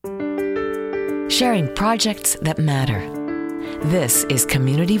sharing projects that matter. This is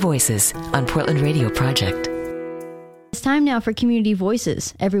Community Voices on Portland Radio Project. It's time now for Community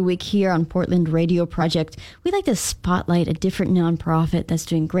Voices. Every week here on Portland Radio Project, we like to spotlight a different nonprofit that's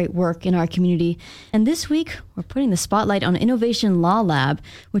doing great work in our community. And this week, we're putting the spotlight on Innovation Law Lab,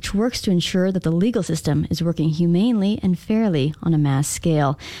 which works to ensure that the legal system is working humanely and fairly on a mass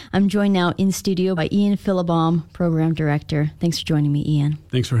scale. I'm joined now in studio by Ian Philibom, Program Director. Thanks for joining me, Ian.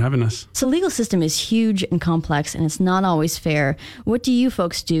 Thanks for having us. So the legal system is huge and complex, and it's not always fair. What do you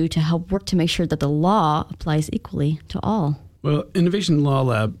folks do to help work to make sure that the law applies equally to all? Well, Innovation Law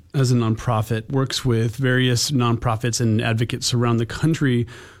Lab, as a nonprofit, works with various nonprofits and advocates around the country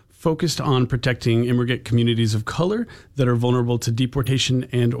focused on protecting immigrant communities of color that are vulnerable to deportation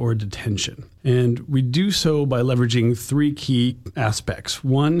and or detention. And we do so by leveraging three key aspects.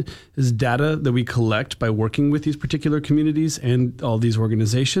 One is data that we collect by working with these particular communities and all these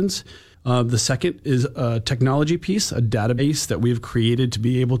organizations. The second is a technology piece, a database that we've created to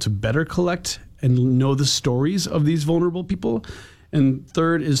be able to better collect and know the stories of these vulnerable people. And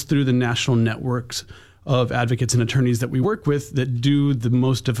third is through the national networks of advocates and attorneys that we work with that do the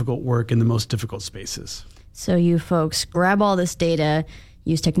most difficult work in the most difficult spaces. So you folks grab all this data,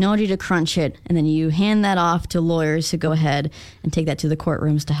 use technology to crunch it, and then you hand that off to lawyers who go ahead and take that to the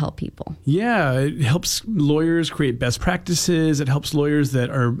courtrooms to help people. Yeah, it helps lawyers create best practices. It helps lawyers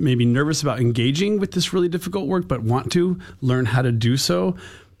that are maybe nervous about engaging with this really difficult work but want to learn how to do so.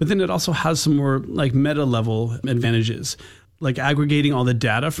 But then it also has some more like meta level advantages. Like aggregating all the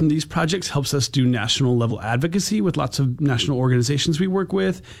data from these projects helps us do national level advocacy with lots of national organizations we work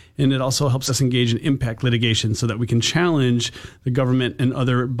with. And it also helps us engage in impact litigation so that we can challenge the government and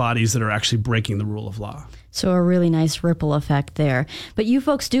other bodies that are actually breaking the rule of law. So a really nice ripple effect there. But you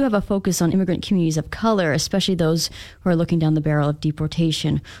folks do have a focus on immigrant communities of color, especially those who are looking down the barrel of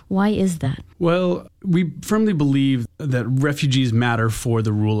deportation. Why is that? Well, we firmly believe that refugees matter for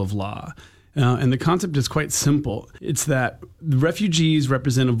the rule of law. And the concept is quite simple. It's that the refugees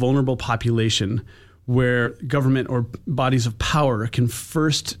represent a vulnerable population where government or bodies of power can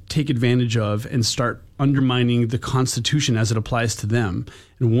first take advantage of and start undermining the Constitution as it applies to them.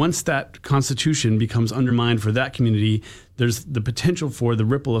 And once that Constitution becomes undermined for that community, there's the potential for the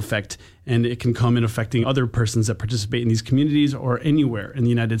ripple effect, and it can come in affecting other persons that participate in these communities or anywhere in the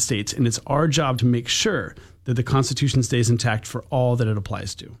United States. And it's our job to make sure that the Constitution stays intact for all that it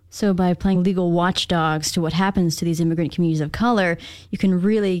applies to. So by playing legal watchdogs to what happens to these immigrant communities of color, you can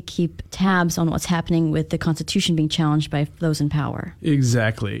really keep tabs on what's happening with the Constitution being challenged by those in power.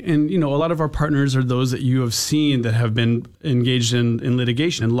 Exactly. And, a lot of our partners are those that you have seen that have been engaged in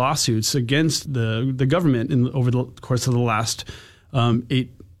litigation and lawsuits against the government over the course of the last 8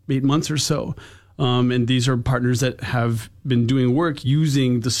 months or so. And these are partners that have been doing work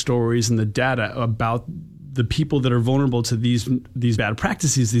using the stories and the data about the people that are vulnerable to these bad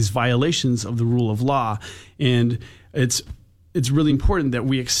practices, these violations of the rule of law. And it's really important that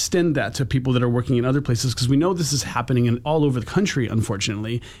we extend that to people that are working in other places, because we know this is happening all over the country,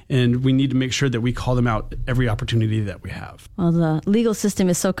 unfortunately, and we need to make sure that we call them out every opportunity that we have. Well, the legal system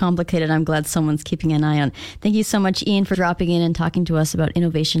is so complicated. I'm glad someone's keeping an eye on. Thank you so much, Ian, for dropping in and talking to us about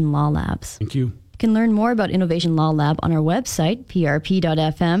Innovation Law Labs. Thank you. You can learn more about Innovation Law Lab on our website,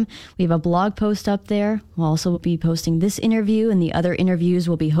 prp.fm. We have a blog post up there. We'll also be posting this interview and the other interviews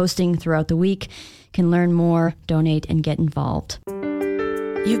we'll be hosting throughout the week. You can learn more, donate, and get involved.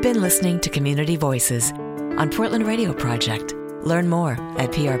 You've been listening to Community Voices on Portland Radio Project. Learn more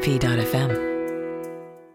at prp.fm.